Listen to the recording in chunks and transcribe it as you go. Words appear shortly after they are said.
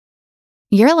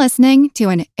You're listening to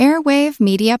an Airwave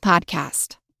Media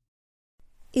Podcast.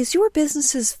 Is your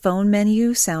business's phone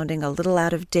menu sounding a little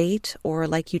out of date, or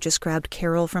like you just grabbed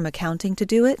Carol from accounting to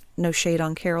do it? No shade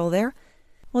on Carol there.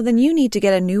 Well, then you need to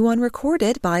get a new one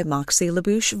recorded by Moxie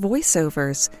LaBouche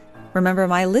Voiceovers. Remember,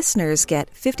 my listeners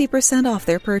get 50% off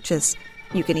their purchase.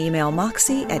 You can email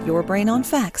Moxie at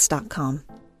yourbrainonfacts.com.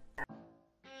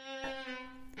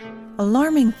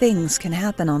 Alarming things can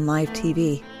happen on live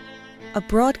TV. A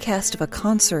broadcast of a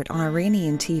concert on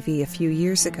Iranian TV a few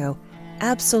years ago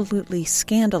absolutely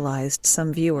scandalized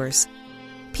some viewers.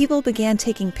 People began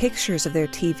taking pictures of their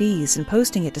TVs and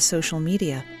posting it to social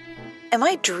media. "Am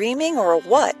I dreaming or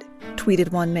what?"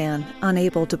 tweeted one man,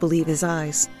 unable to believe his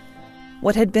eyes.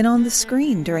 What had been on the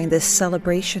screen during this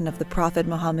celebration of the Prophet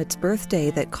Muhammad's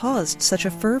birthday that caused such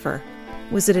a fervor?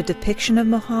 Was it a depiction of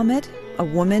Muhammad, a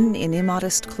woman in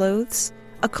immodest clothes,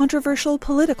 a controversial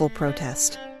political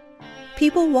protest?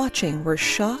 People watching were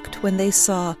shocked when they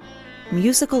saw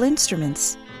musical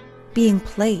instruments being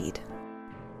played.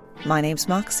 My name's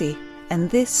Moxie, and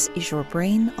this is Your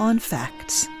Brain on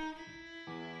Facts.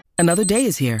 Another day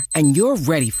is here, and you're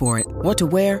ready for it. What to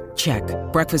wear? Check.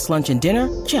 Breakfast, lunch, and dinner?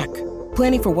 Check.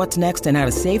 Planning for what's next and how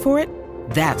to save for it?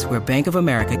 That's where Bank of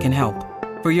America can help.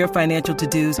 For your financial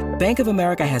to-dos, Bank of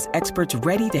America has experts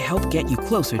ready to help get you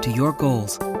closer to your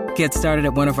goals. Get started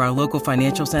at one of our local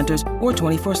financial centers or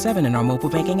 24/7 in our mobile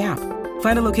banking app.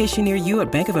 Find a location near you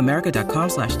at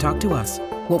bankofamerica.com/talktous.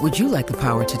 What would you like the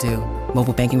power to do?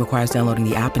 Mobile banking requires downloading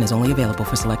the app and is only available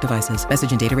for select devices.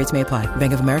 Message and data rates may apply.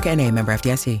 Bank of America N.A., member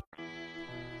FDIC.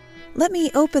 Let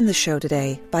me open the show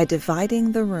today by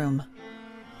dividing the room.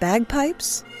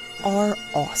 Bagpipes are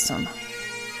awesome.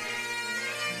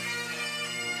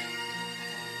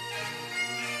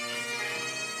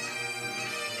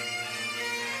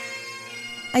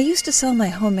 I used to sell my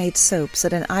homemade soaps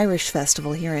at an Irish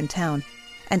festival here in town,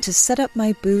 and to set up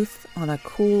my booth on a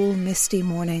cool, misty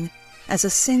morning as a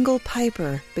single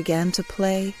piper began to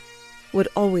play would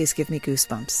always give me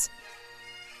goosebumps.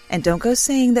 And don't go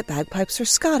saying that bagpipes are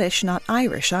Scottish, not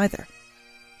Irish either.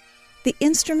 The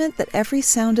instrument that every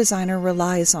sound designer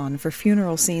relies on for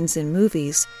funeral scenes in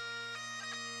movies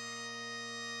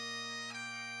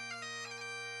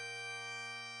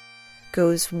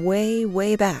goes way,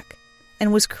 way back,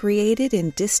 and was created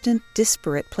in distant,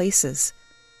 disparate places.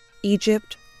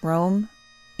 Egypt, Rome,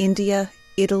 India,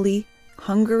 Italy,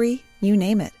 Hungary, you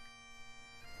name it.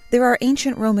 There are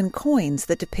ancient Roman coins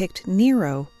that depict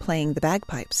Nero playing the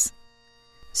bagpipes.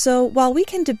 So while we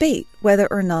can debate whether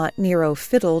or not Nero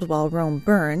fiddled while Rome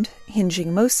burned,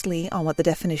 hinging mostly on what the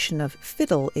definition of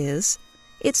fiddle is,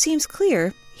 it seems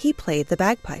clear he played the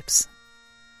bagpipes.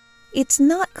 It's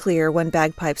not clear when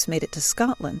bagpipes made it to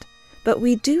Scotland, but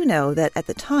we do know that at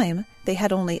the time they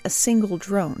had only a single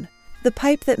drone, the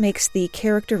pipe that makes the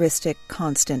characteristic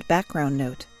constant background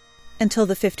note, until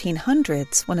the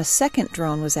 1500s when a second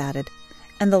drone was added,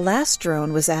 and the last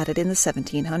drone was added in the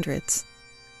 1700s.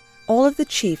 All of the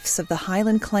chiefs of the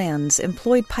Highland clans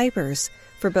employed pipers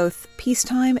for both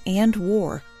peacetime and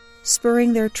war,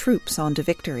 spurring their troops on to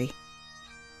victory.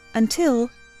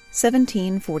 Until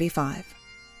 1745.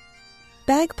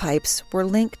 Bagpipes were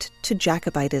linked to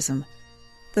Jacobitism,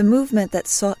 the movement that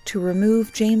sought to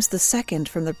remove James II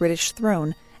from the British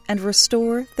throne and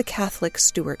restore the Catholic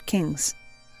Stuart kings.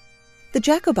 The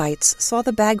Jacobites saw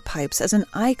the bagpipes as an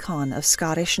icon of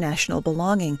Scottish national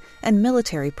belonging and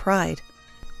military pride,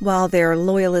 while their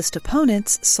loyalist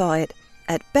opponents saw it,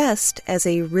 at best, as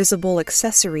a risible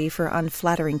accessory for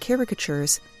unflattering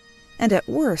caricatures, and at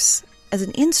worst, as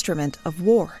an instrument of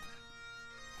war.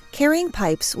 Carrying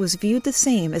pipes was viewed the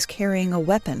same as carrying a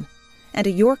weapon, and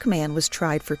a York man was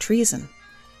tried for treason.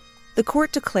 The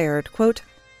court declared, quote,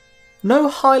 "No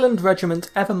Highland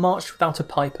regiment ever marched without a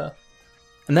piper,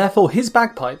 and therefore his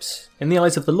bagpipes, in the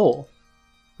eyes of the law,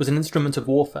 was an instrument of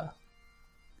warfare,"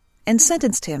 and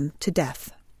sentenced him to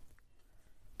death.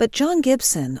 But John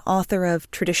Gibson, author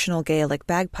of Traditional Gaelic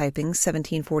Bagpiping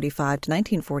 1745 to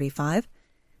 1945,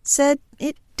 said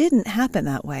it didn't happen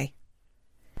that way.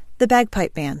 The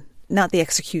bagpipe ban, not the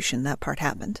execution, that part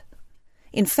happened.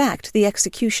 In fact, the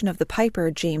execution of the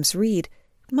piper James Reed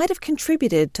might have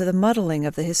contributed to the muddling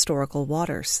of the historical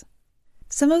waters.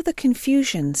 Some of the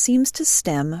confusion seems to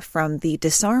stem from the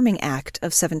Disarming Act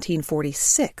of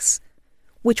 1746,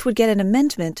 which would get an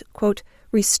amendment, quote,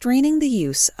 restraining the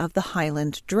use of the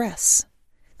Highland dress.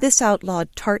 This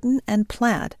outlawed tartan and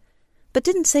plaid, but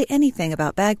didn't say anything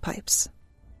about bagpipes.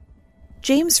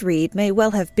 James Reed may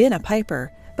well have been a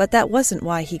piper, but that wasn't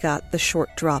why he got the short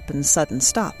drop and sudden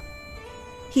stop.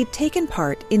 He'd taken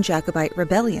part in Jacobite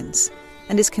rebellions,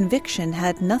 and his conviction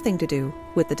had nothing to do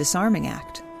with the Disarming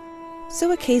Act.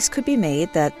 So a case could be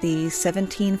made that the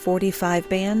 1745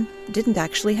 ban didn't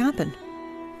actually happen.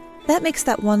 That makes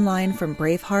that one line from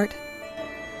Braveheart,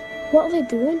 "What are they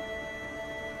doing?"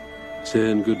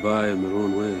 "Saying goodbye in their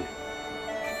own way.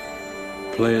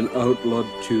 Playing outlawed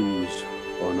tunes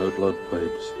on outlawed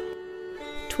pipes."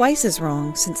 twice as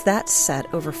wrong, since that's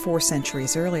set over 4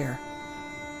 centuries earlier.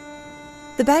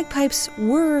 The bagpipes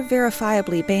were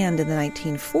verifiably banned in the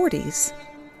 1940s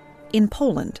in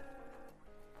Poland.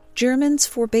 Germans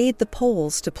forbade the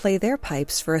Poles to play their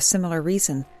pipes for a similar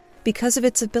reason, because of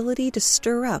its ability to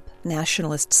stir up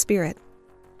nationalist spirit.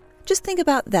 Just think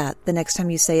about that the next time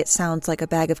you say it sounds like a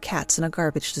bag of cats in a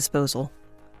garbage disposal.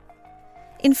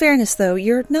 In fairness, though,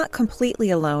 you're not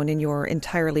completely alone in your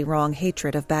entirely wrong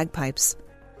hatred of bagpipes.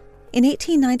 In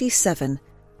 1897,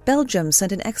 Belgium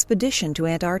sent an expedition to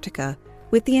Antarctica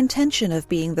with the intention of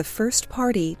being the first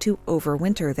party to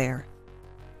overwinter there.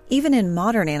 Even in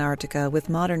modern Antarctica with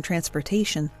modern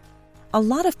transportation, a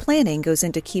lot of planning goes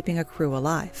into keeping a crew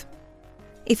alive.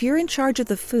 If you're in charge of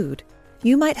the food,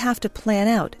 you might have to plan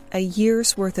out a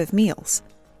year's worth of meals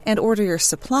and order your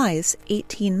supplies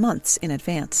 18 months in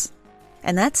advance.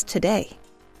 And that's today.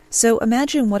 So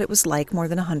imagine what it was like more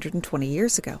than 120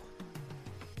 years ago.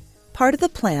 Part of the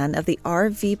plan of the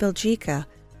RV Belgica,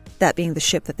 that being the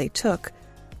ship that they took,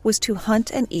 was to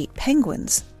hunt and eat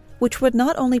penguins, which would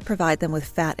not only provide them with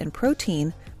fat and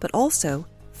protein, but also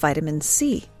vitamin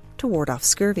C to ward off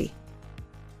scurvy.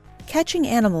 Catching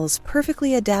animals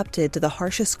perfectly adapted to the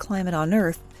harshest climate on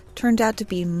Earth turned out to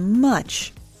be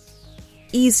much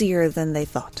easier than they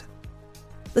thought.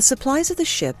 The supplies of the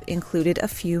ship included a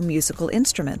few musical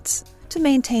instruments to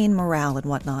maintain morale and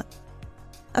whatnot.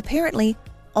 Apparently,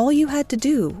 all you had to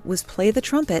do was play the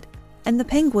trumpet, and the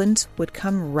penguins would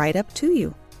come right up to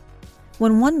you.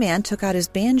 When one man took out his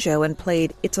banjo and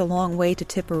played It's a Long Way to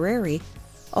Tipperary,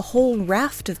 a whole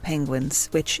raft of penguins,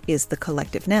 which is the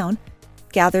collective noun,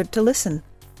 gathered to listen.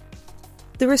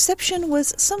 The reception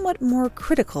was somewhat more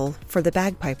critical for the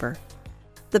bagpiper.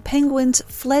 The penguins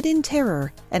fled in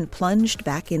terror and plunged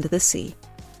back into the sea.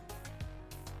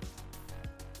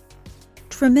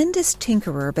 Tremendous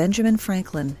tinkerer Benjamin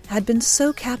Franklin had been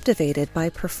so captivated by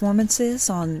performances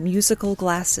on musical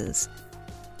glasses,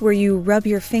 where you rub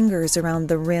your fingers around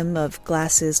the rim of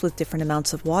glasses with different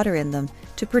amounts of water in them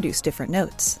to produce different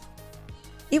notes.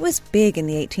 It was big in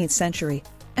the 18th century,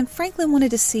 and Franklin wanted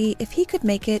to see if he could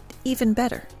make it even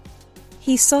better.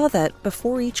 He saw that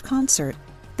before each concert,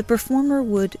 the performer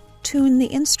would tune the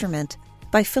instrument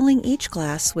by filling each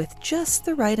glass with just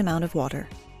the right amount of water.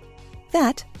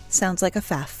 That sounds like a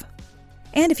faff.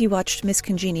 And if you watched Miss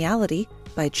Congeniality,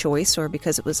 by choice or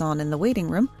because it was on in the waiting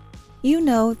room, you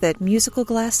know that musical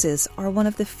glasses are one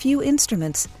of the few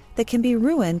instruments that can be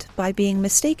ruined by being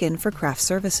mistaken for craft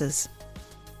services.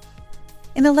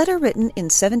 In a letter written in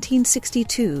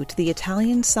 1762 to the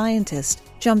Italian scientist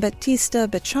Giambattista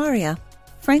Beccaria,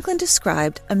 Franklin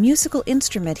described a musical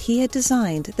instrument he had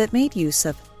designed that made use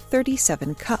of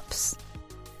 37 cups.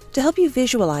 To help you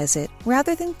visualize it,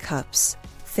 rather than cups,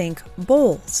 think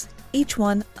bowls, each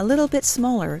one a little bit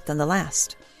smaller than the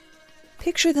last.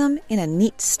 Picture them in a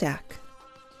neat stack.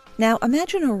 Now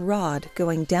imagine a rod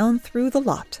going down through the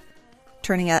lot,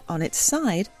 turning it on its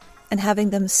side and having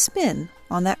them spin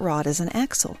on that rod as an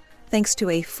axle, thanks to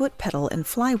a foot pedal and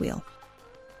flywheel.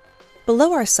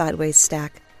 Below our sideways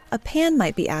stack, a pan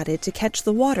might be added to catch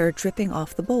the water dripping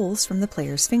off the bowls from the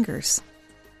player's fingers.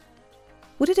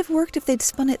 Would it have worked if they'd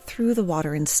spun it through the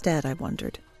water instead, I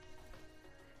wondered.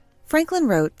 Franklin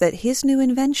wrote that his new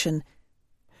invention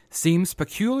seems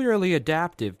peculiarly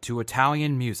adaptive to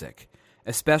Italian music,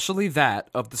 especially that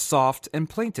of the soft and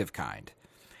plaintive kind.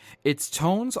 Its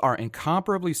tones are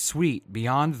incomparably sweet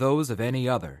beyond those of any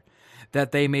other,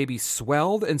 that they may be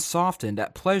swelled and softened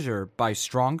at pleasure by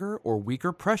stronger or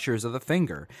weaker pressures of the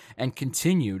finger and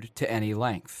continued to any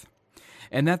length,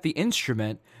 and that the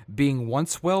instrument, being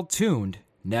once well tuned,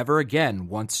 never again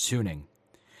wants tuning.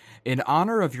 In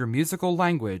honor of your musical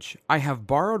language, I have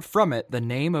borrowed from it the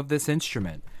name of this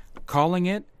instrument, calling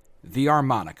it the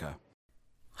harmonica.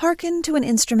 Hearken to an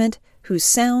instrument whose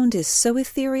sound is so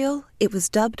ethereal it was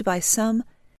dubbed by some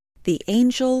the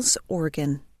angel's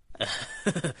organ.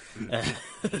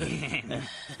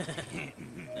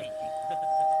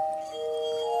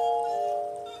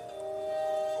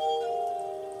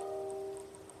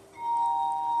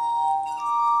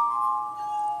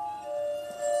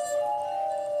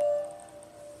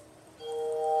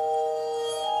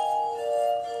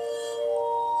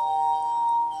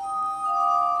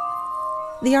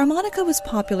 The harmonica was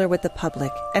popular with the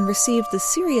public and received the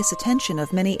serious attention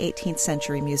of many 18th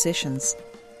century musicians.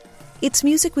 Its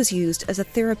music was used as a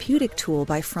therapeutic tool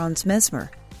by Franz Mesmer,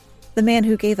 the man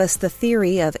who gave us the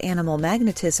theory of animal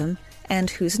magnetism and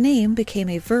whose name became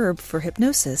a verb for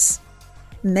hypnosis.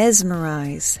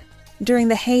 Mesmerize, during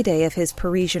the heyday of his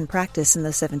Parisian practice in the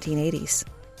 1780s.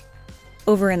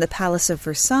 Over in the Palace of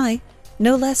Versailles,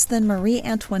 no less than Marie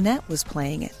Antoinette was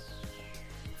playing it.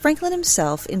 Franklin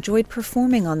himself enjoyed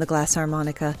performing on the glass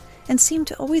harmonica and seemed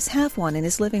to always have one in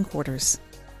his living quarters.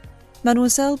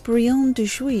 Mademoiselle Brion de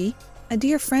Jouy, a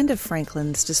dear friend of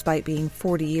Franklin's despite being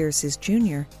 40 years his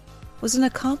junior, was an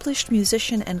accomplished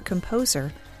musician and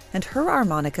composer, and her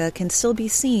harmonica can still be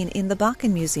seen in the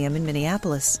Bakken Museum in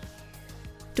Minneapolis.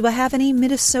 Do I have any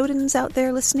Minnesotans out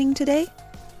there listening today?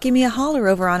 Give me a holler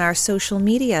over on our social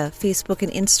media, Facebook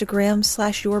and Instagram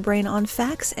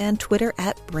 /YourBrainOnFacts and Twitter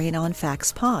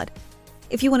 @BrainOnFactsPod.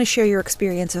 If you want to share your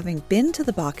experience of having been to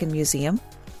the Bakken Museum,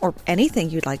 or anything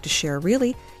you'd like to share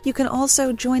really, you can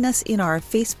also join us in our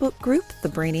Facebook group, The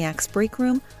Brainiacs Break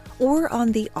Room, or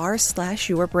on the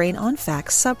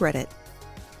r/YourBrainOnFacts subreddit.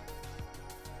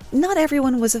 Not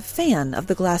everyone was a fan of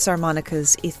the glass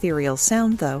harmonica's ethereal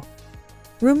sound, though.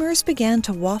 Rumors began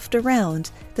to waft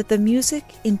around that the music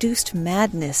induced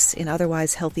madness in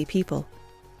otherwise healthy people.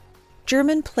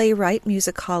 German playwright,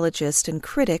 musicologist, and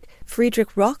critic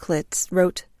Friedrich Rochlitz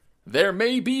wrote, "There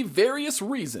may be various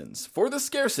reasons for the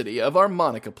scarcity of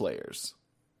harmonica players.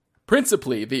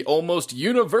 Principally, the almost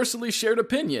universally shared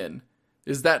opinion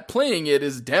is that playing it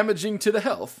is damaging to the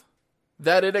health,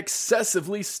 that it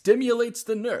excessively stimulates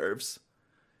the nerves,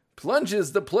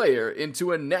 plunges the player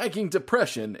into a nagging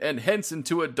depression and hence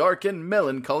into a dark and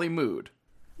melancholy mood."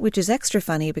 Which is extra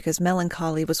funny because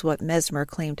melancholy was what Mesmer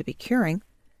claimed to be curing.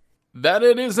 "That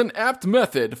it is an apt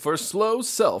method for slow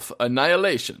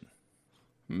self-annihilation.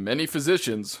 Many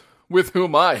physicians, with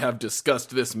whom I have discussed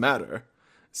this matter,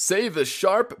 say the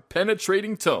sharp,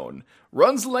 penetrating tone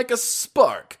runs like a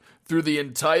spark through the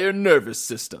entire nervous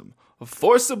system,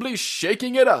 forcibly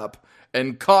shaking it up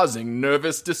and causing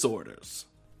nervous disorders."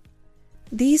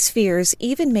 These fears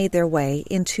even made their way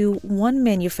into one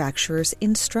manufacturer's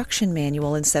instruction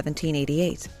manual in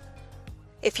 1788.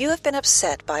 If you have been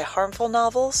upset by harmful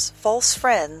novels, false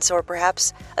friends, or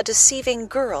perhaps a deceiving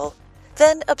girl,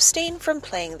 then abstain from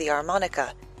playing the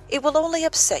harmonica. It will only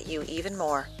upset you even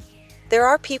more. There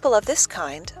are people of this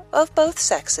kind, of both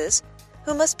sexes,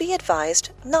 who must be advised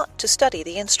not to study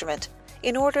the instrument,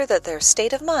 in order that their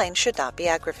state of mind should not be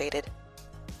aggravated.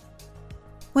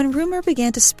 When rumor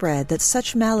began to spread that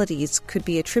such maladies could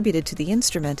be attributed to the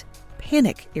instrument,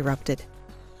 panic erupted.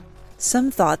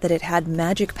 Some thought that it had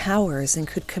magic powers and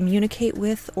could communicate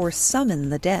with or summon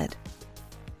the dead.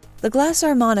 The glass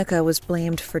harmonica was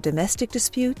blamed for domestic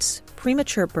disputes,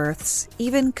 premature births,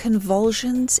 even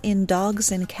convulsions in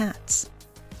dogs and cats.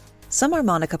 Some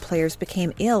harmonica players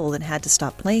became ill and had to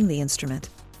stop playing the instrument.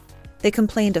 They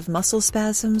complained of muscle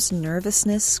spasms,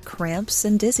 nervousness, cramps,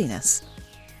 and dizziness.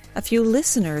 A few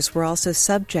listeners were also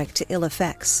subject to ill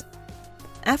effects.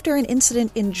 After an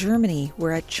incident in Germany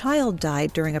where a child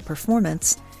died during a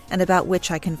performance, and about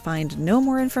which I can find no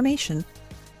more information,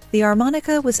 the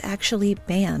harmonica was actually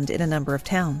banned in a number of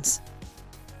towns.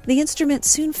 The instrument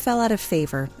soon fell out of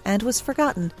favor and was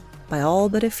forgotten by all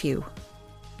but a few.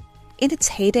 In its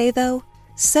heyday, though,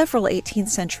 several 18th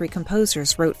century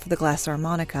composers wrote for the glass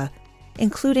harmonica,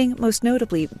 including, most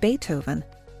notably, Beethoven,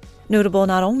 notable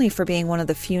not only for being one of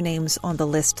the few names on the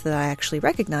list that I actually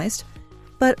recognized,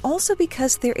 but also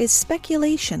because there is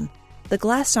speculation the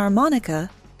glass harmonica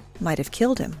might have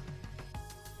killed him.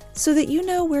 So that you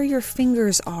know where your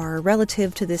fingers are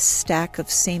relative to this stack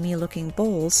of samey-looking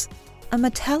bowls, a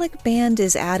metallic band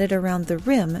is added around the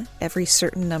rim every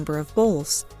certain number of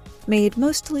bowls, made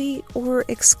mostly or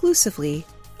exclusively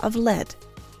of lead.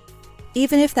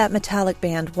 Even if that metallic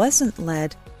band wasn't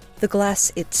lead, the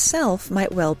glass itself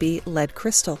might well be lead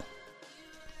crystal.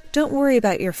 Don't worry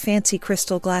about your fancy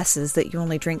crystal glasses that you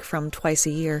only drink from twice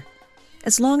a year.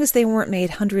 As long as they weren't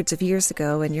made hundreds of years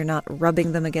ago and you're not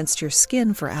rubbing them against your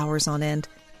skin for hours on end,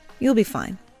 you'll be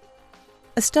fine.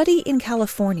 A study in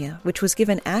California, which was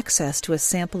given access to a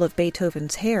sample of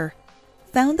Beethoven's hair,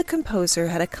 found the composer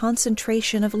had a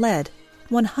concentration of lead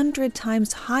 100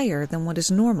 times higher than what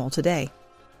is normal today.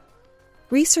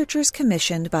 Researchers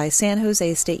commissioned by San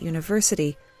Jose State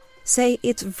University say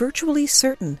it's virtually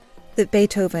certain that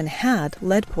Beethoven had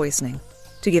lead poisoning,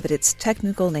 to give it its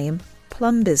technical name,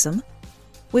 plumbism,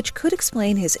 which could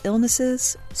explain his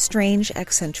illnesses, strange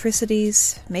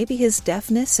eccentricities, maybe his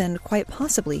deafness, and quite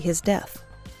possibly his death.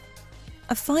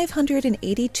 A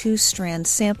 582-strand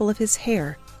sample of his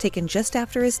hair, taken just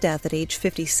after his death at age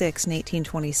 56 in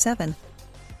 1827,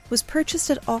 was purchased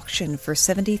at auction for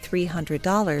 $7,300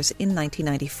 in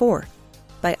 1994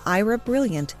 by Ira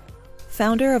Brilliant,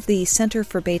 founder of the Center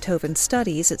for Beethoven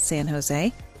Studies at San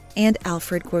Jose, and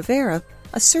Alfred Guevara,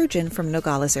 a surgeon from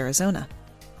Nogales, Arizona.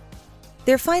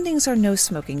 Their findings are no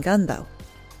smoking gun, though.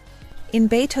 In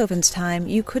Beethoven's time,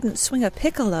 you couldn't swing a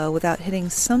piccolo without hitting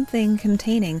something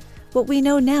containing what we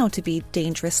know now to be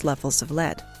dangerous levels of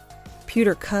lead.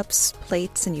 Pewter cups,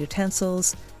 plates, and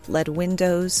utensils, lead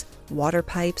windows, water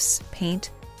pipes,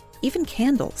 paint, even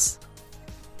candles.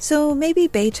 So maybe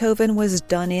Beethoven was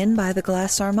done in by the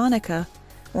glass harmonica,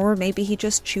 or maybe he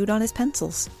just chewed on his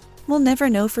pencils. We'll never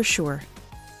know for sure.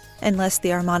 Unless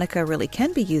the harmonica really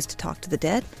can be used to talk to the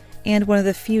dead, and one of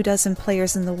the few dozen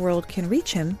players in the world can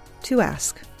reach him to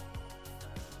ask.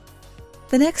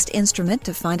 The next instrument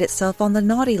to find itself on the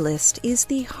naughty list is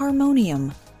the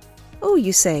harmonium. Oh,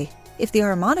 you say, if the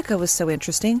harmonica was so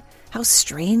interesting, how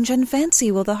strange and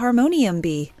fancy will the harmonium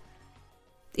be?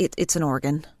 It's an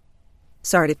organ.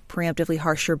 Sorry to preemptively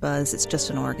harsh your buzz, it's just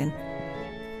an organ.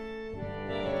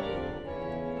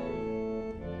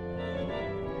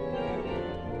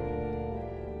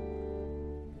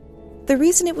 The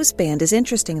reason it was banned is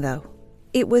interesting, though.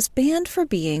 It was banned for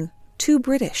being too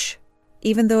British,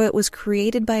 even though it was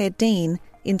created by a Dane,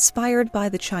 inspired by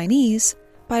the Chinese,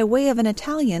 by way of an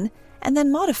Italian, and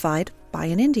then modified by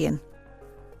an Indian.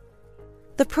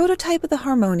 The prototype of the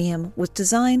harmonium was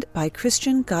designed by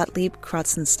Christian Gottlieb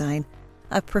Kratzenstein,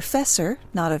 a professor,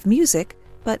 not of music,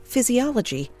 but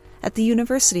physiology, at the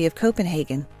University of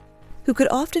Copenhagen, who could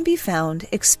often be found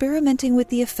experimenting with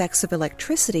the effects of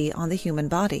electricity on the human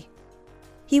body.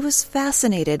 He was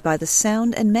fascinated by the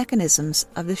sound and mechanisms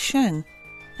of the sheng,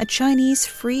 a Chinese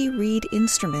free reed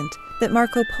instrument that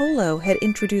Marco Polo had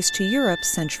introduced to Europe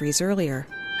centuries earlier.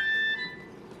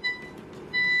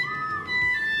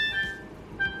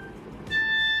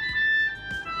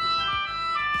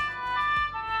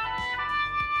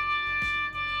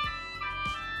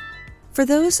 For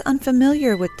those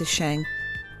unfamiliar with the sheng,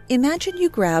 imagine you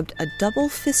grabbed a double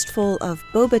fistful of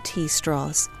boba tea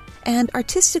straws and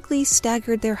artistically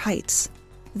staggered their heights,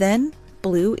 then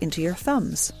blew into your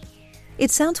thumbs. It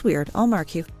sounds weird, I'll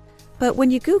mark you, but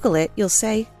when you Google it, you'll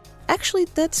say, actually,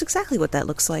 that's exactly what that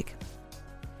looks like.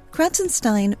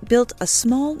 Kratzenstein built a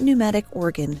small pneumatic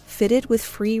organ fitted with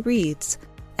free reeds,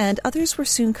 and others were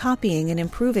soon copying and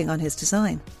improving on his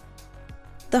design.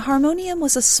 The harmonium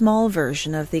was a small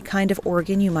version of the kind of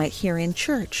organ you might hear in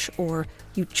church, or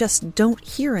you just don't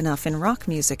hear enough in rock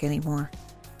music anymore,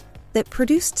 that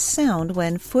produced sound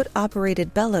when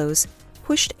foot-operated bellows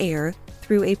pushed air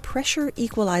through a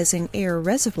pressure-equalizing air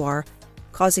reservoir,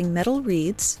 causing metal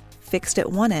reeds, fixed at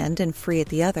one end and free at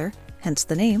the other, hence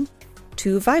the name,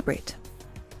 to vibrate.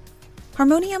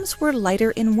 Harmoniums were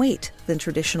lighter in weight than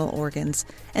traditional organs,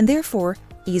 and therefore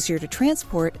easier to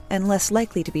transport and less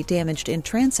likely to be damaged in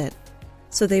transit,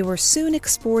 so they were soon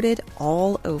exported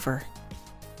all over.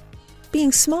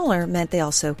 Being smaller meant they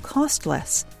also cost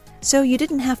less, so you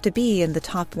didn't have to be in the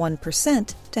top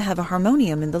 1% to have a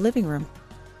harmonium in the living room.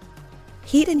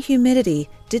 Heat and humidity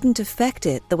didn't affect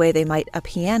it the way they might a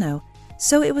piano,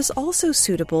 so it was also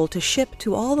suitable to ship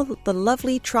to all the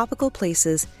lovely tropical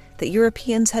places that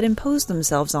Europeans had imposed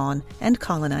themselves on and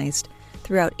colonized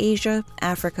throughout Asia,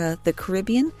 Africa, the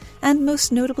Caribbean, and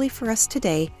most notably for us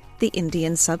today, the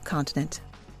Indian subcontinent.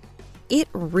 It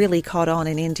really caught on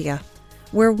in India,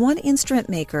 where one instrument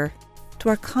maker,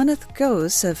 Dwarkanath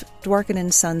Ghose of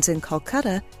Dwarkan & Sons in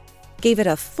Calcutta, gave it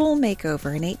a full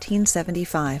makeover in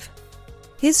 1875.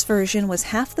 His version was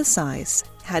half the size,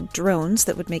 had drones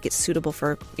that would make it suitable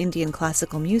for Indian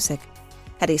classical music,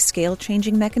 had a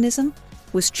scale-changing mechanism,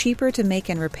 was cheaper to make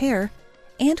and repair,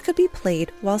 and could be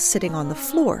played while sitting on the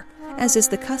floor, as is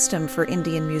the custom for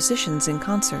Indian musicians in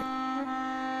concert.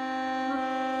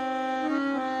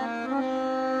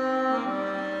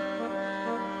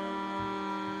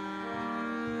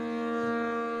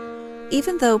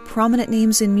 Even though prominent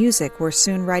names in music were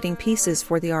soon writing pieces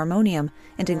for the harmonium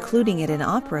and including it in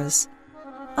operas,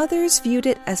 others viewed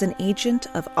it as an agent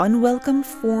of unwelcome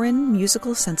foreign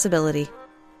musical sensibility.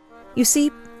 You see,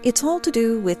 it's all to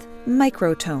do with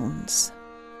microtones.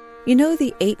 You know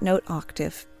the 8-note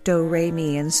octave, do, re,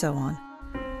 mi, and so on.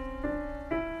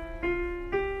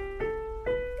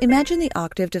 Imagine the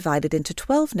octave divided into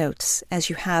 12 notes, as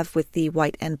you have with the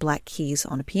white and black keys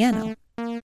on a piano.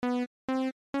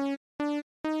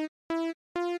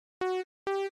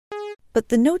 But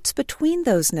the notes between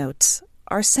those notes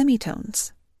are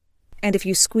semitones. And if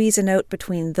you squeeze a note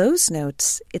between those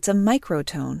notes, it's a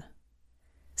microtone.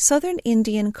 Southern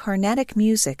Indian Carnatic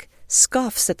music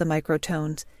scoffs at the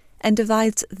microtones and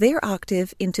divides their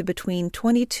octave into between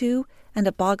 22 and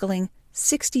a boggling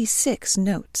 66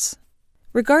 notes.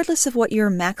 Regardless of what your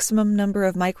maximum number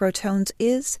of microtones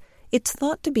is, it's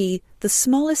thought to be the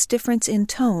smallest difference in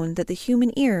tone that the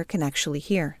human ear can actually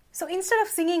hear. So instead of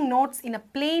singing notes in a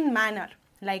plain manner,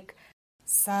 like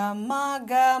sa ma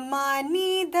ga ma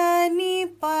ni da ni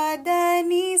pa da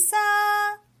ni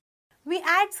sa, we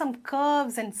add some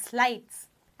curves and slides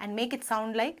and make it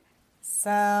sound like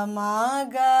sa ma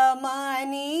ga ma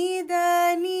ni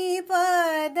da ni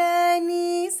pa da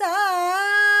ni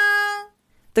sa.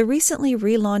 The recently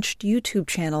relaunched YouTube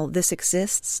channel This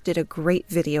Exists did a great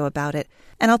video about it,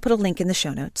 and I'll put a link in the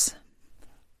show notes.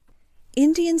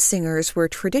 Indian singers were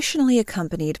traditionally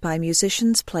accompanied by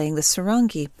musicians playing the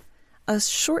sarangi, a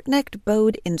short-necked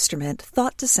bowed instrument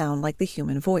thought to sound like the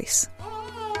human voice.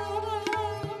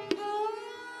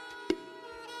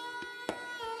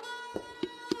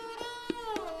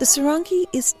 The sarangi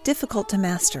is difficult to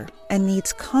master and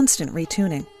needs constant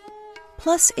retuning.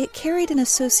 Plus, it carried an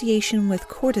association with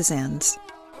courtesans,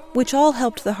 which all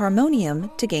helped the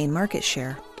harmonium to gain market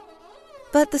share.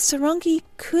 But the sarangi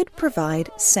could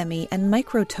provide semi- and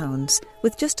microtones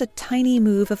with just a tiny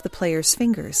move of the player's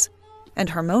fingers, and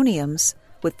harmoniums,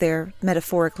 with their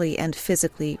metaphorically and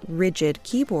physically rigid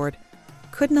keyboard,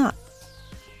 could not.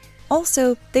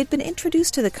 Also, they'd been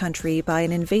introduced to the country by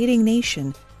an invading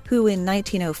nation who, in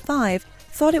 1905,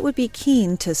 thought it would be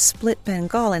keen to split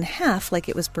Bengal in half like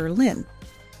it was Berlin.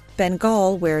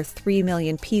 Bengal, where 3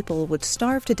 million people would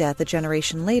starve to death a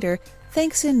generation later,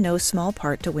 thanks in no small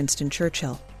part to Winston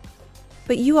Churchill.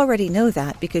 But you already know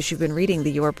that because you've been reading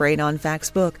the Your Brain on Facts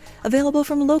book, available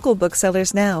from local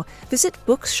booksellers now. Visit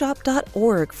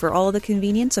bookshop.org for all the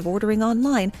convenience of ordering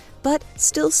online, but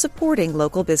still supporting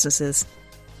local businesses.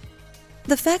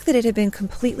 The fact that it had been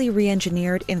completely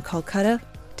re-engineered in Calcutta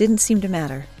didn't seem to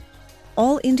matter.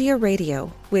 All India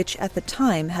Radio, which at the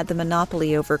time had the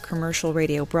monopoly over commercial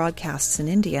radio broadcasts in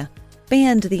India,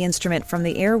 banned the instrument from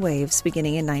the airwaves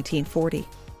beginning in 1940.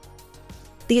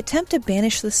 The attempt to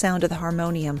banish the sound of the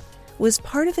harmonium was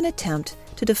part of an attempt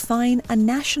to define a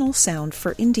national sound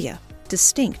for India,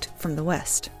 distinct from the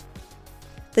West.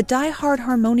 The die-hard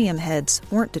harmonium heads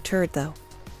weren't deterred, though.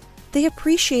 They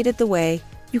appreciated the way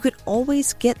you could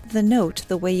always get the note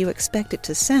the way you expect it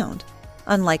to sound,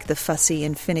 unlike the fussy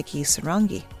and finicky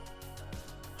sarangi.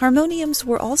 Harmoniums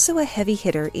were also a heavy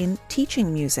hitter in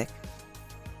teaching music.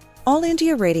 All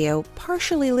India Radio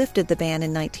partially lifted the ban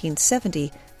in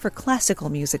 1970 for classical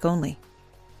music only.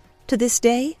 To this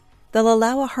day, they'll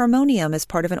allow a harmonium as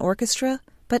part of an orchestra,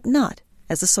 but not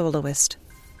as a soloist.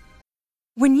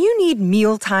 When you need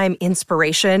mealtime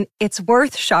inspiration, it's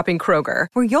worth shopping Kroger,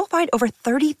 where you'll find over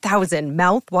 30,000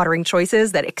 mouth-watering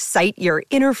choices that excite your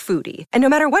inner foodie. And no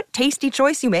matter what tasty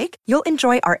choice you make, you'll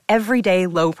enjoy our everyday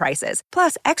low prices,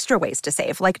 plus extra ways to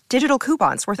save, like digital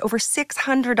coupons worth over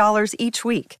 $600 each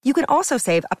week. You can also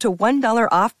save up to $1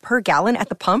 off per gallon at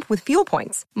the pump with fuel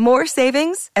points. More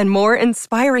savings and more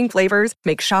inspiring flavors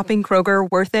make shopping Kroger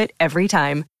worth it every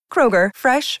time. Kroger,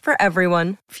 fresh for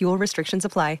everyone. Fuel restrictions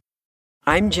apply.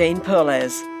 I'm Jane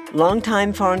Perlez,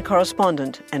 longtime foreign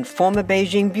correspondent and former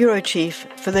Beijing bureau chief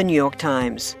for the New York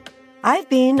Times. I've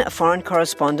been a foreign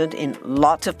correspondent in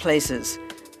lots of places: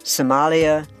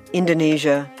 Somalia,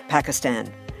 Indonesia,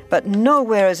 Pakistan, but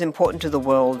nowhere as important to the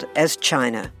world as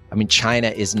China. I mean, China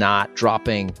is not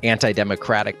dropping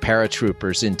anti-democratic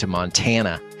paratroopers into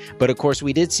Montana. But of course,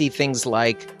 we did see things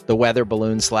like the weather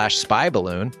balloon/spy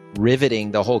balloon riveting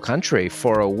the whole country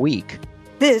for a week.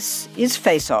 This is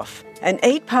Face Off, an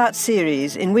 8-part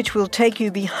series in which we'll take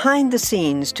you behind the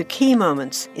scenes to key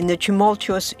moments in the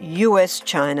tumultuous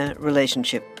U.S.-China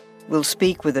relationship. We'll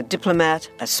speak with a diplomat,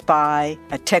 a spy,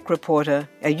 a tech reporter,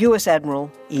 a U.S.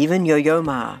 admiral, even Yo-Yo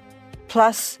Ma.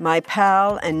 Plus, my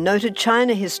pal and noted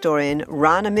China historian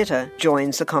Rana Mitter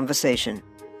joins the conversation.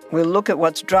 We'll look at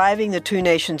what's driving the two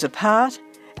nations apart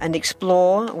and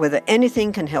explore whether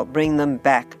anything can help bring them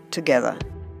back together.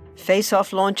 Face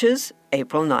Off launches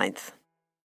April 9th.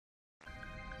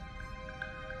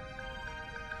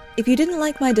 If you didn't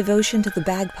like my devotion to the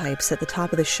bagpipes at the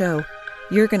top of the show,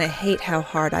 you're going to hate how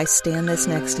hard I stand this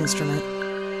next instrument.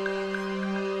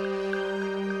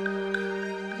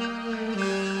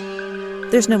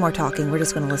 There's no more talking, we're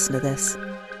just going to listen to this.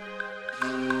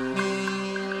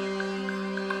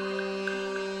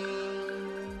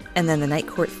 And then the Night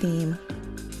Court theme.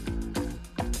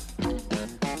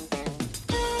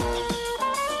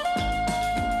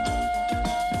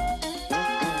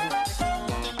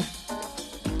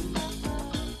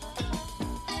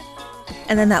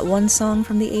 And then that one song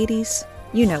from the 80s,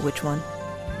 you know which one.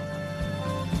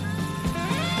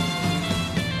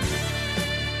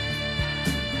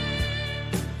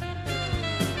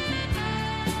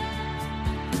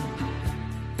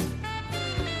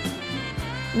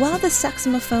 While the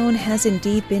saxophone has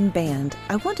indeed been banned,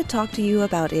 I want to talk to you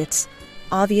about its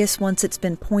obvious once it's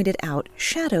been pointed out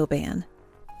shadow ban.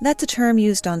 That's a term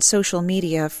used on social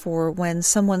media for when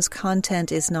someone's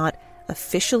content is not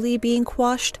officially being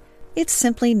quashed, it's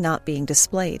simply not being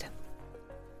displayed.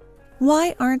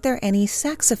 Why aren't there any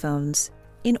saxophones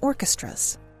in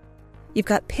orchestras? You've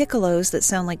got piccolos that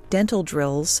sound like dental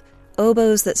drills,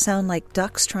 oboes that sound like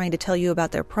ducks trying to tell you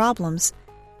about their problems,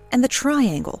 and the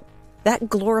triangle, that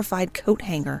glorified coat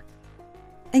hanger.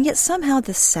 And yet somehow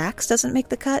the sax doesn't make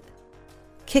the cut?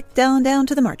 Kicked down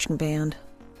to the marching band.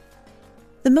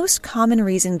 The most common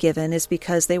reason given is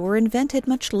because they were invented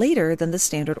much later than the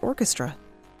standard orchestra.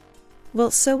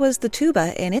 Well, so was the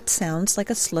tuba, and it sounds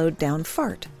like a slowed-down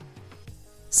fart.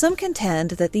 Some contend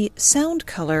that the sound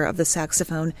color of the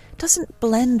saxophone doesn't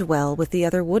blend well with the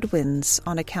other woodwinds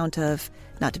on account of,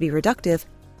 not to be reductive,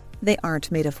 they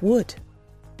aren't made of wood.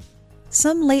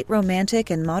 Some late Romantic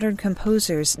and modern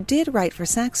composers did write for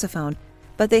saxophone,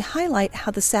 but they highlight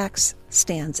how the sax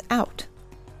stands out.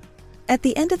 At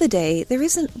the end of the day, there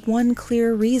isn't one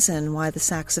clear reason why the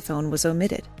saxophone was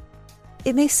omitted.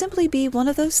 It may simply be one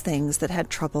of those things that had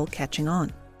trouble catching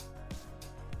on.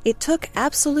 It took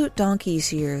absolute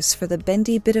donkey's years for the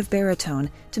bendy bit of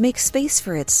baritone to make space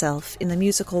for itself in the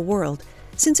musical world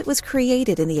since it was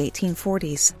created in the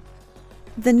 1840s.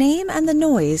 The name and the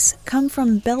noise come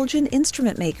from Belgian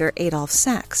instrument maker Adolphe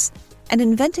Sax, and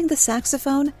inventing the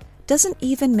saxophone doesn't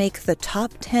even make the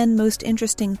top 10 most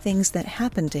interesting things that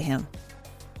happened to him.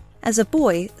 As a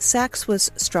boy, Sax was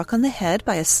struck on the head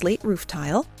by a slate roof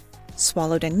tile,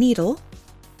 swallowed a needle,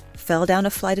 fell down a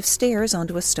flight of stairs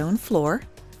onto a stone floor,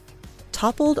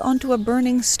 toppled onto a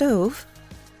burning stove,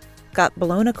 got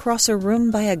blown across a room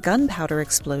by a gunpowder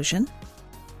explosion,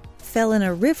 fell in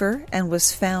a river and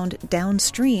was found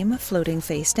downstream floating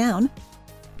face down,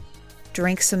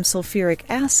 drank some sulfuric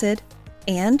acid,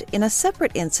 and, in a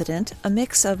separate incident, a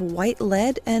mix of white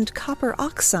lead and copper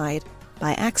oxide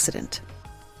by accident.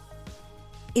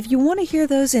 If you want to hear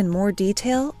those in more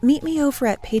detail, meet me over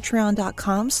at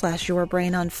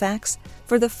patreon.com/yourbrainonfacts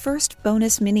for the first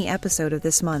bonus mini episode of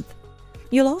this month.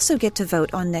 You'll also get to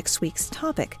vote on next week's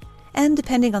topic, and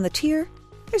depending on the tier,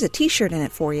 there's a t-shirt in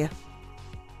it for you.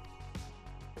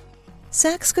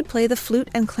 Sax could play the flute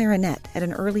and clarinet at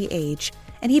an early age,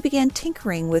 and he began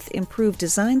tinkering with improved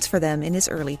designs for them in his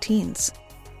early teens.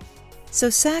 So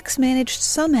Sax managed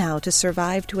somehow to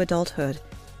survive to adulthood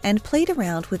and played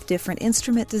around with different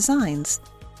instrument designs,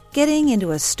 getting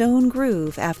into a stone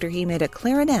groove after he made a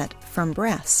clarinet from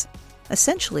brass,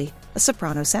 essentially a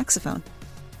soprano saxophone.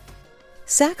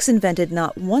 Sax invented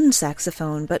not one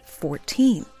saxophone, but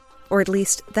 14, or at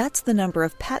least that's the number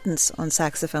of patents on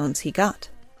saxophones he got.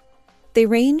 They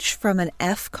range from an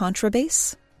F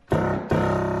contrabass,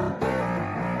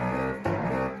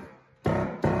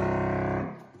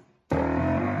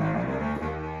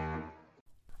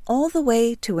 all the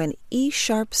way to an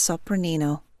E-sharp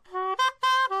sopranino.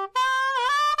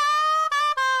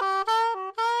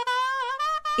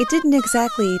 It didn't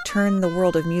exactly turn the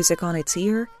world of music on its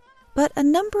ear, but a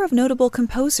number of notable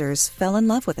composers fell in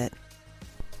love with it.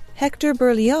 Hector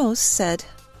Berlioz said,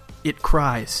 "It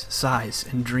cries, sighs,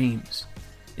 and dreams.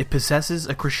 It possesses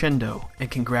a crescendo and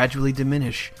can gradually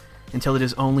diminish until it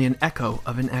is only an echo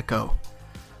of an echo.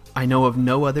 I know of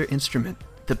no other instrument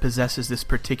that possesses this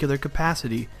particular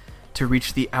capacity to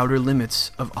reach the outer limits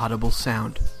of audible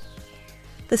sound."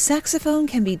 The saxophone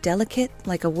can be delicate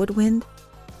like a woodwind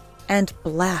and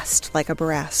blast like a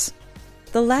brass,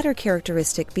 the latter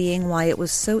characteristic being why it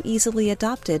was so easily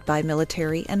adopted by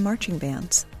military and marching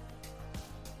bands.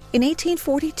 In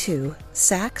 1842,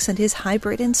 Sax and his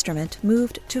hybrid instrument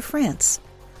moved to France,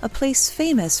 a place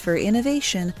famous for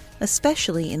innovation,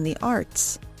 especially in the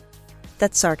arts.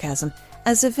 That's sarcasm,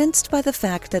 as evinced by the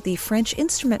fact that the French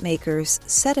instrument makers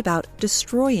set about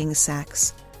destroying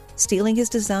Sax, stealing his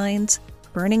designs,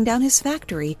 burning down his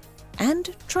factory,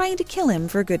 and trying to kill him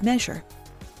for good measure.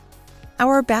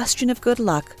 Our bastion of good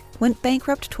luck went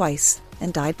bankrupt twice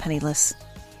and died penniless.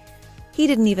 He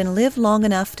didn't even live long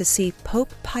enough to see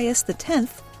Pope Pius X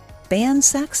ban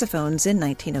saxophones in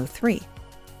 1903.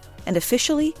 And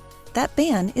officially, that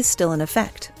ban is still in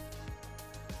effect.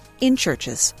 In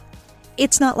churches.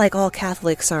 It's not like all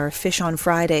Catholics are fish on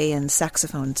Friday and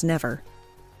saxophones never.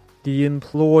 The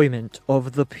employment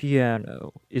of the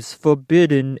piano is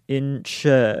forbidden in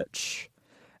church,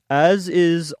 as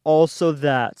is also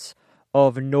that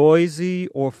of noisy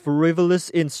or frivolous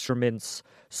instruments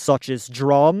such as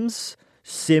drums,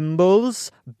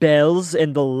 cymbals, bells,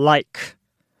 and the like.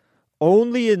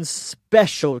 Only in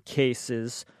special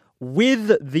cases,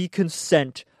 with the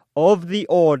consent of the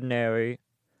ordinary,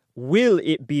 will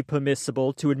it be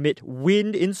permissible to admit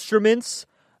wind instruments,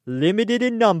 limited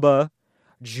in number,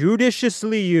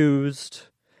 judiciously used,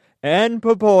 and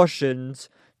proportioned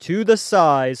to the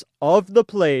size of the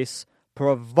place,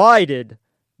 provided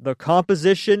the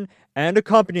composition and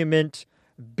accompaniment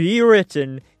be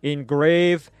written in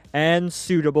grave and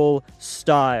suitable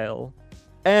style,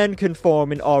 and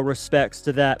conform in all respects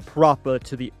to that proper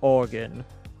to the organ.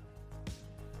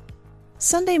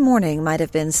 Sunday morning might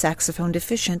have been saxophone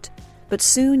deficient, but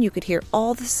soon you could hear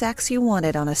all the sax you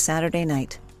wanted on a Saturday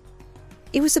night.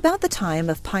 It was about the time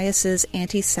of Pius's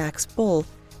anti-sax bull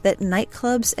that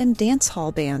nightclubs and dance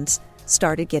hall bands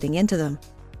started getting into them,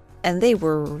 and they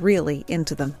were really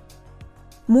into them.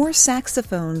 More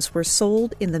saxophones were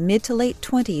sold in the mid to late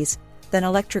 20s than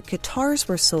electric guitars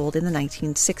were sold in the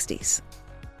 1960s.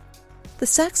 The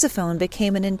saxophone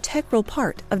became an integral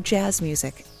part of jazz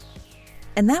music,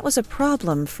 and that was a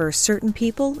problem for certain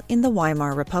people in the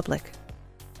Weimar Republic.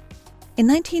 In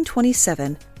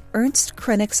 1927, Ernst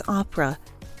Krenek's opera,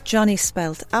 Johnny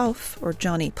Spielt auf, or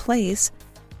Johnny Plays,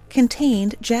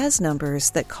 contained jazz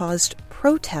numbers that caused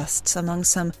protests among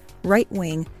some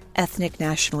right-wing ethnic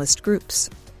nationalist groups.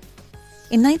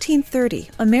 In 1930,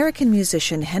 American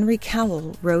musician Henry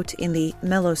Cowell wrote in the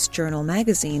Melos Journal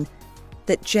magazine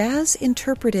that jazz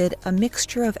interpreted a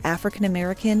mixture of African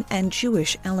American and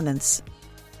Jewish elements.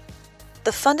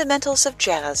 The fundamentals of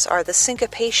jazz are the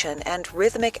syncopation and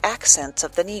rhythmic accents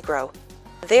of the Negro.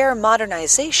 Their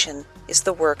modernization is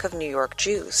the work of New York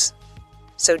Jews.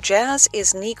 So jazz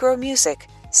is Negro music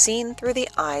seen through the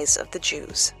eyes of the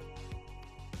Jews.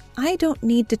 I don't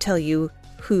need to tell you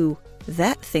who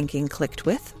that thinking clicked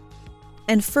with.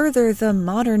 And further, the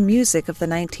modern music of the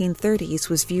 1930s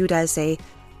was viewed as a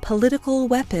political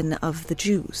weapon of the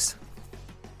Jews.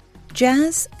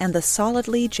 Jazz and the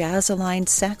solidly jazz-aligned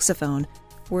saxophone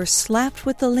were slapped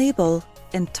with the label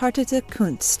Entartete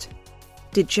Kunst,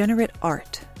 degenerate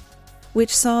art,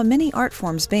 which saw many art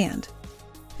forms banned,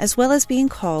 as well as being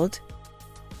called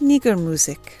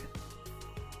Negermusik.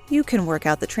 You can work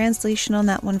out the translation on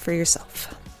that one for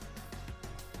yourself.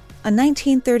 A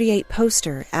 1938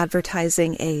 poster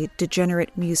advertising a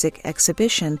degenerate music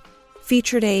exhibition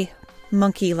featured a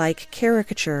monkey-like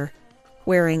caricature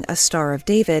wearing a Star of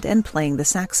David and playing the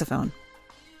saxophone.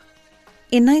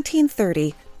 In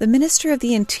 1930, the Minister of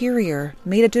the Interior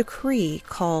made a decree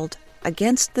called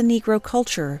Against the Negro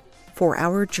Culture for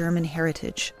Our German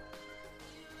Heritage.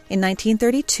 In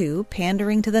 1932,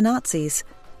 pandering to the Nazis,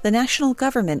 the national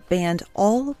government banned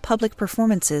all public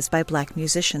performances by black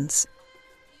musicians.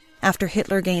 After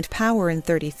Hitler gained power in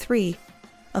 1933,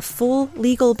 a full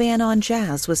legal ban on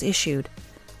jazz was issued,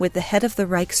 with the head of the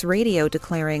Reichsradio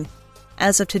declaring,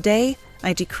 "As of today,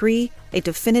 I decree a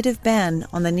definitive ban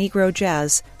on the Negro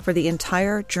jazz for the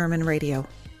entire German radio."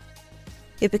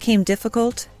 It became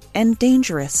difficult and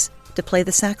dangerous to play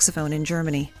the saxophone in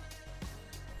Germany.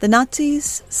 The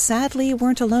Nazis sadly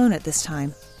weren't alone at this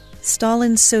time.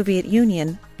 Stalin's Soviet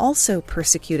Union also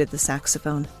persecuted the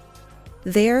saxophone.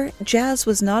 There, jazz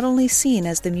was not only seen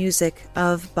as the music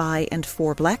of, by, and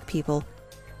for black people,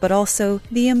 but also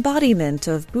the embodiment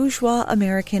of bourgeois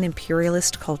American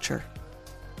imperialist culture.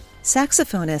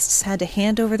 Saxophonists had to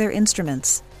hand over their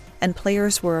instruments, and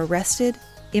players were arrested,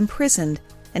 imprisoned,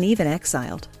 and even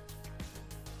exiled.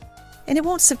 And it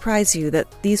won't surprise you that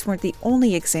these weren't the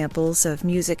only examples of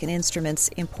music and instruments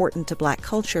important to black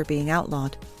culture being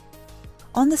outlawed.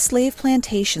 On the slave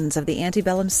plantations of the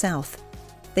antebellum South,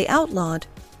 they outlawed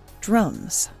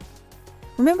drums.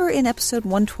 Remember in episode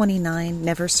 129,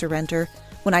 Never Surrender,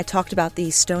 when I talked about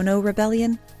the Stono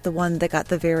Rebellion, the one that got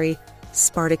the very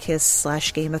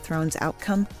Spartacus/Game of Thrones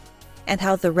outcome, and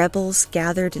how the rebels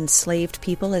gathered enslaved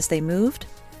people as they moved?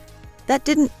 That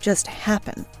didn't just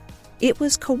happen. It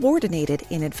was coordinated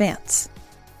in advance.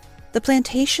 The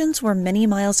plantations were many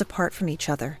miles apart from each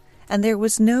other, and there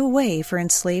was no way for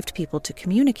enslaved people to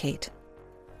communicate,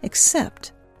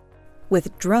 except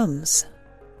with drums.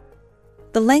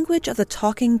 The language of the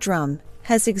talking drum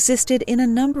has existed in a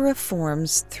number of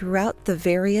forms throughout the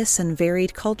various and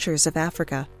varied cultures of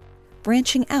Africa,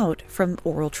 branching out from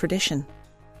oral tradition.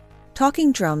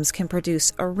 Talking drums can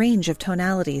produce a range of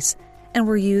tonalities and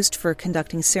were used for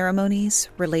conducting ceremonies,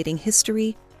 relating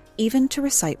history, even to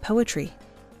recite poetry.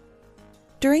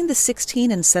 During the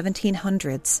 1600s and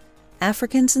 1700s,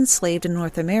 Africans enslaved in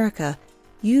North America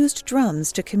used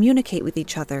drums to communicate with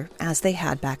each other as they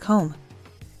had back home,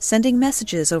 sending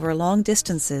messages over long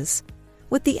distances,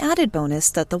 with the added bonus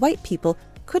that the white people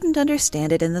couldn't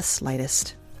understand it in the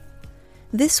slightest.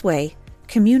 This way,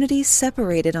 communities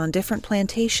separated on different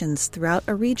plantations throughout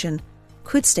a region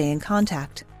could stay in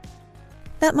contact.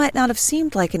 That might not have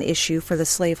seemed like an issue for the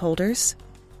slaveholders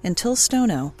until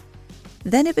Stono.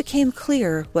 Then it became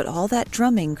clear what all that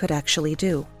drumming could actually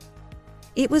do.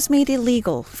 It was made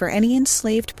illegal for any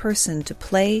enslaved person to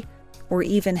play or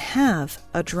even have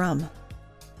a drum.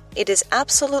 It is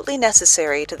absolutely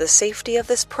necessary to the safety of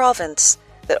this province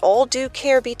that all due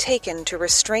care be taken to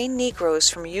restrain Negroes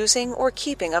from using or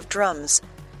keeping of drums,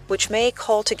 which may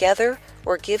call together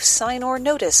or give sign or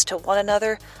notice to one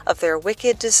another of their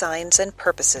wicked designs and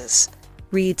purposes,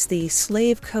 reads the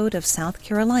Slave Code of South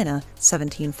Carolina,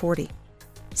 1740.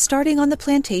 Starting on the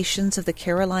plantations of the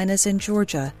Carolinas and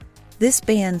Georgia, this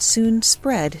ban soon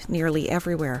spread nearly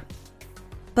everywhere.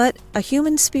 But a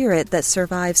human spirit that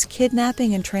survives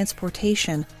kidnapping and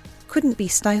transportation couldn't be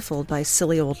stifled by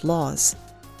silly old laws.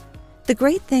 The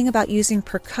great thing about using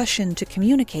percussion to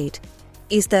communicate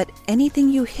is that anything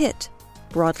you hit,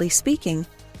 broadly speaking,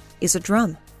 is a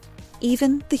drum,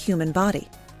 even the human body.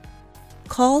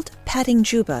 Called patting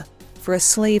juba for a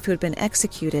slave who had been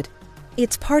executed,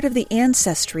 it's part of the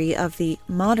ancestry of the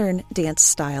modern dance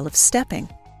style of stepping,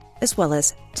 as well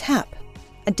as tap,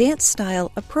 a dance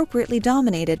style appropriately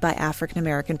dominated by African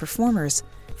American performers,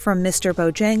 from Mr.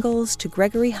 Bojangles to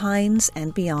Gregory Hines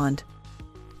and beyond.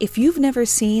 If you've never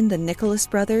seen the Nicholas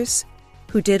Brothers,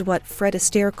 who did what Fred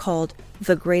Astaire called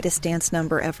the greatest dance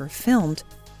number ever filmed,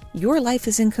 your life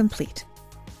is incomplete.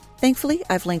 Thankfully,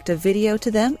 I've linked a video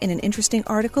to them in an interesting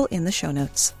article in the show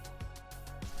notes.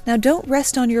 Now don't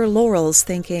rest on your laurels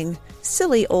thinking,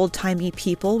 silly old-timey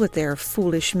people with their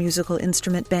foolish musical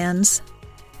instrument bans.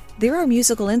 There are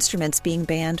musical instruments being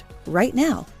banned right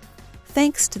now,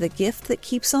 thanks to the gift that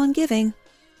keeps on giving,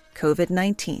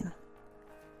 COVID-19.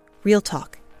 Real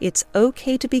talk, it's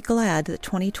okay to be glad that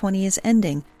 2020 is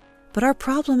ending, but our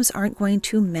problems aren't going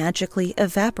to magically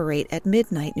evaporate at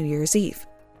midnight New Year's Eve.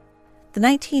 The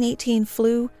 1918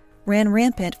 flu ran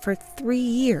rampant for 3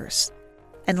 years,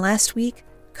 and last week,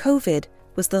 COVID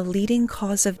was the leading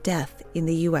cause of death in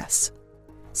the U.S.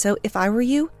 So if I were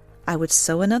you, I would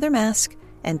sew another mask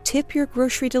and tip your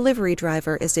grocery delivery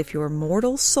driver as if your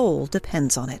mortal soul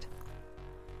depends on it.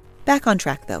 Back on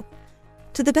track, though.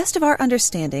 To the best of our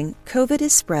understanding, COVID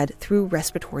is spread through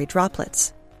respiratory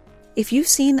droplets. If you've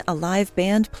seen a live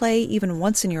band play even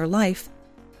once in your life,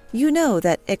 you know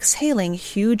that exhaling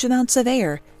huge amounts of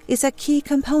air is a key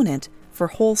component for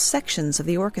whole sections of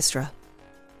the orchestra.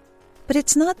 But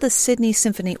it's not the Sydney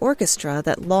Symphony Orchestra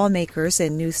that lawmakers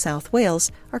in New South Wales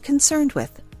are concerned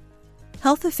with.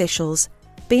 Health officials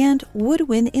banned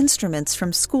woodwind instruments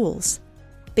from schools,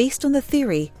 based on the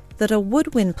theory that a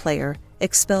woodwind player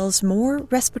expels more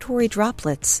respiratory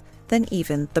droplets than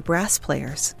even the brass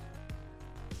players.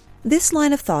 This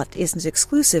line of thought isn't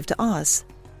exclusive to Oz.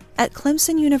 At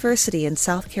Clemson University in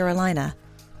South Carolina,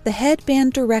 the head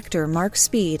band director, Mark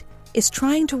Speed, is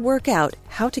trying to work out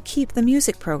how to keep the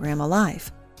music program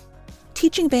alive.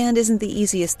 Teaching band isn't the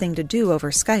easiest thing to do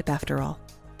over Skype, after all.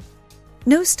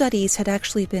 No studies had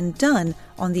actually been done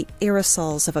on the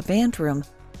aerosols of a band room,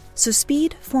 so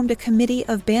Speed formed a committee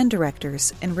of band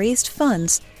directors and raised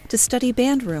funds to study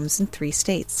band rooms in 3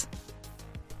 states.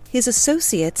 His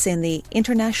associates in the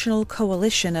International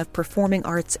Coalition of Performing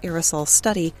Arts Aerosol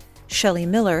Study, Shelley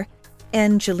Miller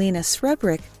and Jelena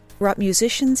Srebrick, brought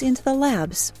musicians into the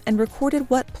labs and recorded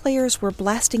what players were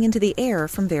blasting into the air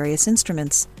from various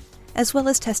instruments, as well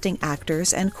as testing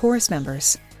actors and chorus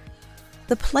members.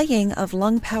 The playing of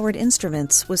lung-powered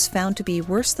instruments was found to be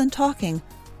worse than talking,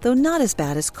 though not as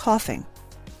bad as coughing.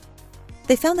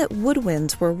 They found that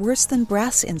woodwinds were worse than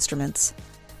brass instruments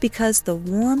because the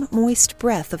warm, moist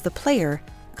breath of the player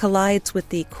collides with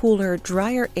the cooler,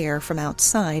 drier air from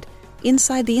outside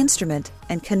inside the instrument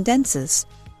and condenses,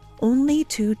 only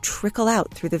to trickle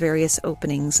out through the various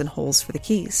openings and holes for the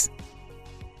keys.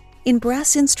 In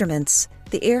brass instruments,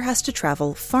 the air has to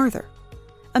travel farther.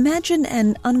 Imagine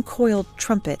an uncoiled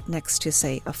trumpet next to,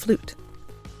 say, a flute.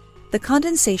 The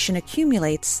condensation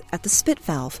accumulates at the spit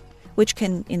valve, which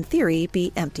can, in theory,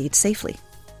 be emptied safely.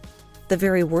 The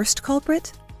very worst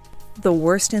culprit? The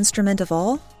worst instrument of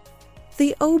all?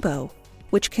 The oboe,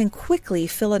 which can quickly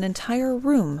fill an entire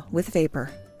room with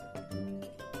vapor.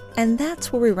 And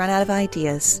that's where we run out of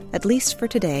ideas, at least for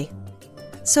today.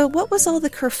 So what was all the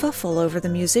kerfuffle over the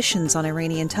musicians on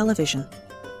Iranian television?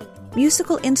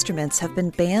 Musical instruments have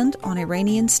been banned on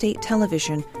Iranian state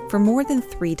television for more than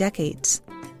 3 decades.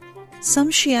 Some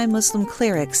Shia Muslim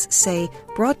clerics say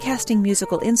broadcasting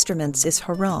musical instruments is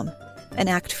haram, an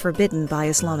act forbidden by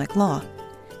Islamic law,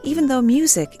 even though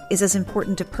music is as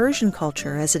important to Persian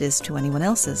culture as it is to anyone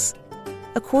else's.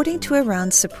 According to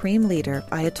Iran's supreme leader,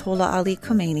 Ayatollah Ali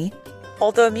Khamenei,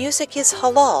 although music is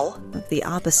halal, the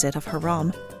opposite of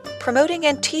haram, promoting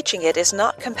and teaching it is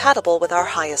not compatible with our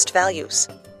highest values.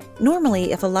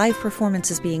 Normally, if a live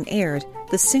performance is being aired,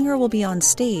 the singer will be on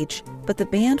stage, but the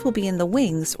band will be in the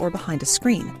wings or behind a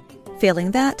screen.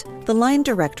 Failing that, the line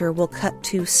director will cut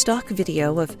to stock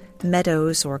video of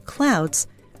meadows or clouds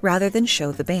rather than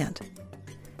show the band.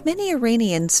 Many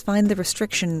Iranians find the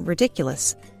restriction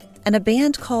ridiculous, and a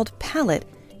band called Palette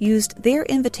used their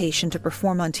invitation to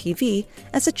perform on TV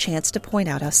as a chance to point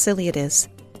out how silly it is.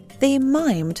 They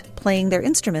mimed playing their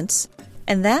instruments,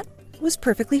 and that was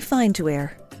perfectly fine to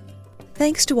air.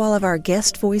 Thanks to all of our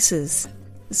guest voices,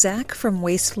 Zach from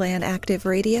Wasteland Active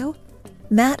Radio,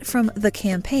 Matt from The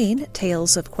Campaign,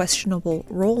 Tales of Questionable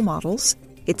Role Models,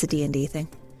 it's a D&D thing,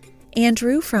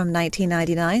 Andrew from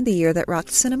 1999, The Year That Rocked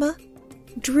Cinema,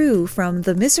 Drew from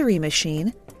The Misery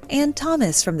Machine, and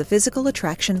Thomas from the Physical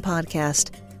Attraction Podcast.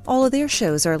 All of their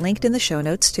shows are linked in the show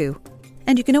notes too.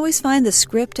 And you can always find the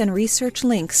script and research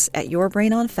links at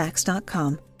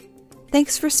yourbrainonfacts.com.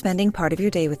 Thanks for spending part of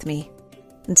your day with me,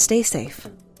 and stay safe.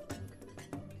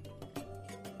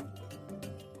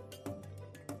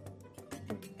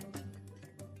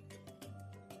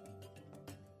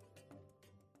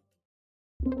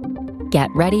 Get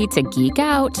ready to geek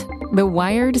out. The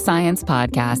Wired Science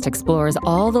Podcast explores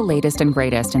all the latest and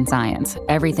greatest in science.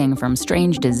 Everything from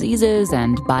strange diseases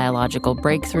and biological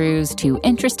breakthroughs to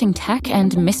interesting tech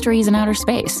and mysteries in outer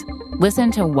space.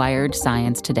 Listen to Wired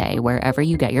Science today wherever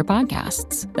you get your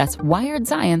podcasts. That's Wired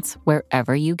Science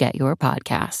wherever you get your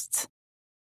podcasts.